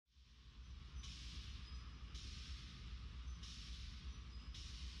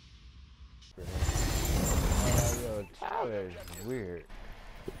That's weird.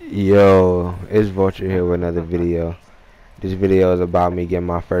 Yo, it's Vulture here with another video. This video is about me getting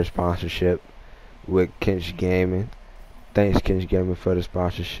my first sponsorship with Kinch Gaming. Thanks Kinch Gaming for the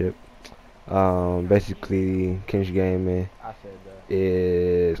sponsorship. Basically, Kinch Gaming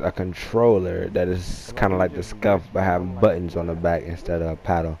is a controller that is kind of like the Scuff but have buttons on the back instead of a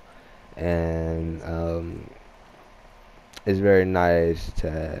paddle. And it's very nice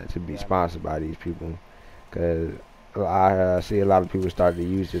to be sponsored by these people, because I see a lot of people start to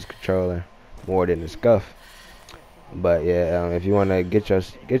use this controller more than the Scuff. But yeah, if you want to get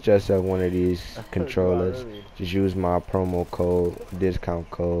yourself one of these controllers, just use my promo code, discount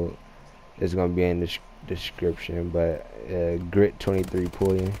code. It's gonna be in the description. But Grit23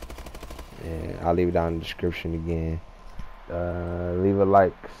 Pullion, and I'll leave it down in the description again. Leave a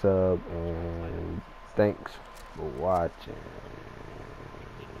like, sub, and thanks for watching.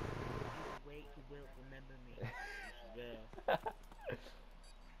 Wait, you will remember me.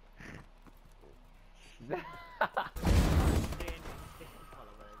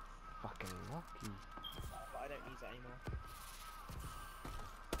 Fucking lucky. But I don't use it anymore.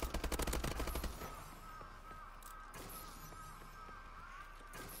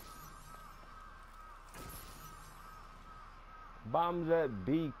 Bombs at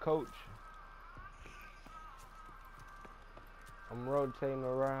B, coach. I'm rotating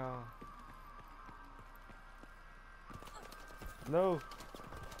around. No.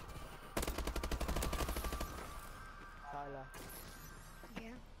 Tyler.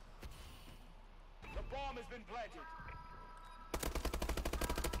 Yeah. The bomb has been planted.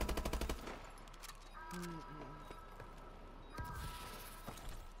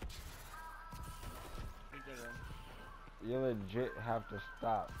 You legit have to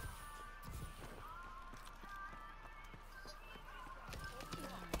stop.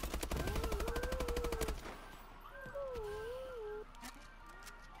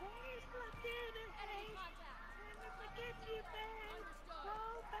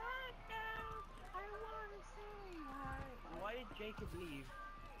 Why did Jacob leave?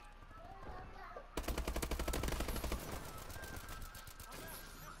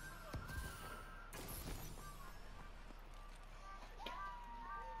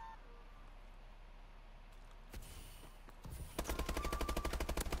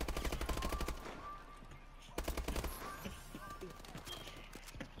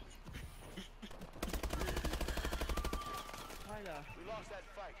 Tyler. We lost that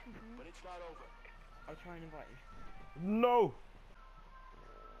fight, but it's not over. I'll try and invite you. No.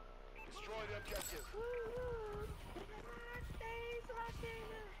 Destroy the objective.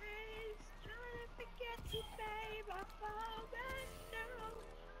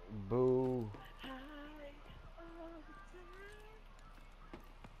 Boo.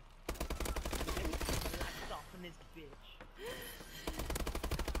 Stop on this bitch.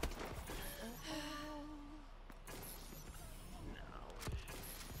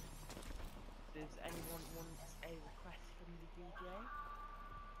 Does anyone want a request from the DJ?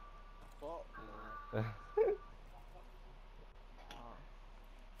 Well, Let's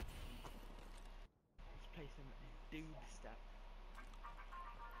play some dude stuff.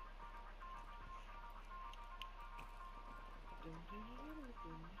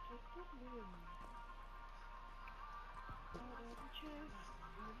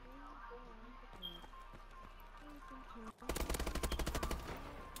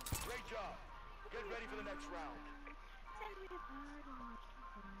 great job. Get ready for the next round.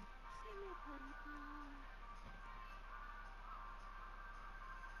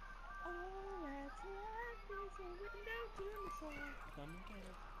 Come and get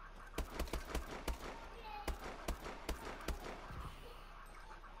it.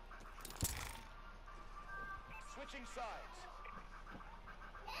 Switching sides.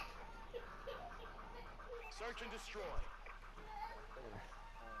 Search and destroy.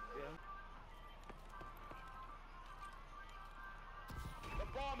 The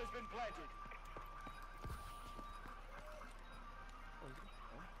bomb has been planted.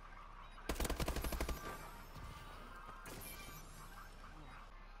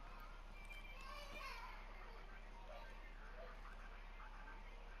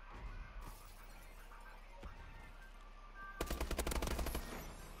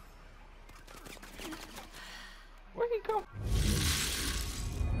 Where'd he come?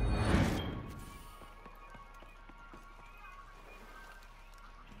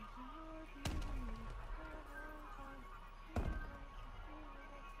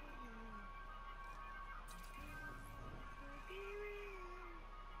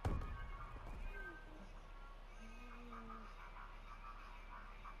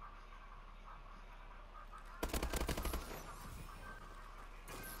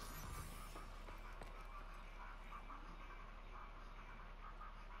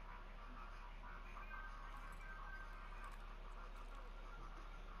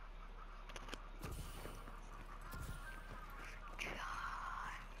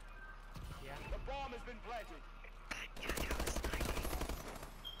 planted.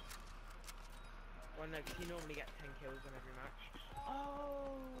 Well, no, 'cause you normally get 10 kills in every match.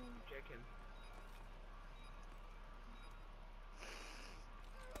 Oh, joking.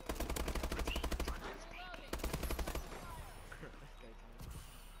 Let's go, Tom.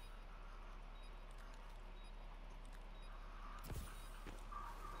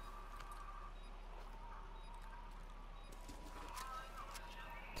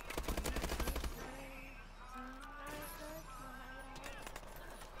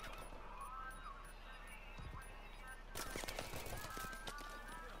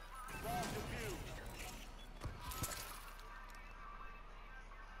 Bomb defused.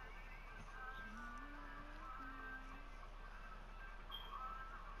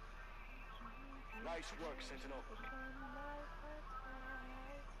 Nice work, Sentinel.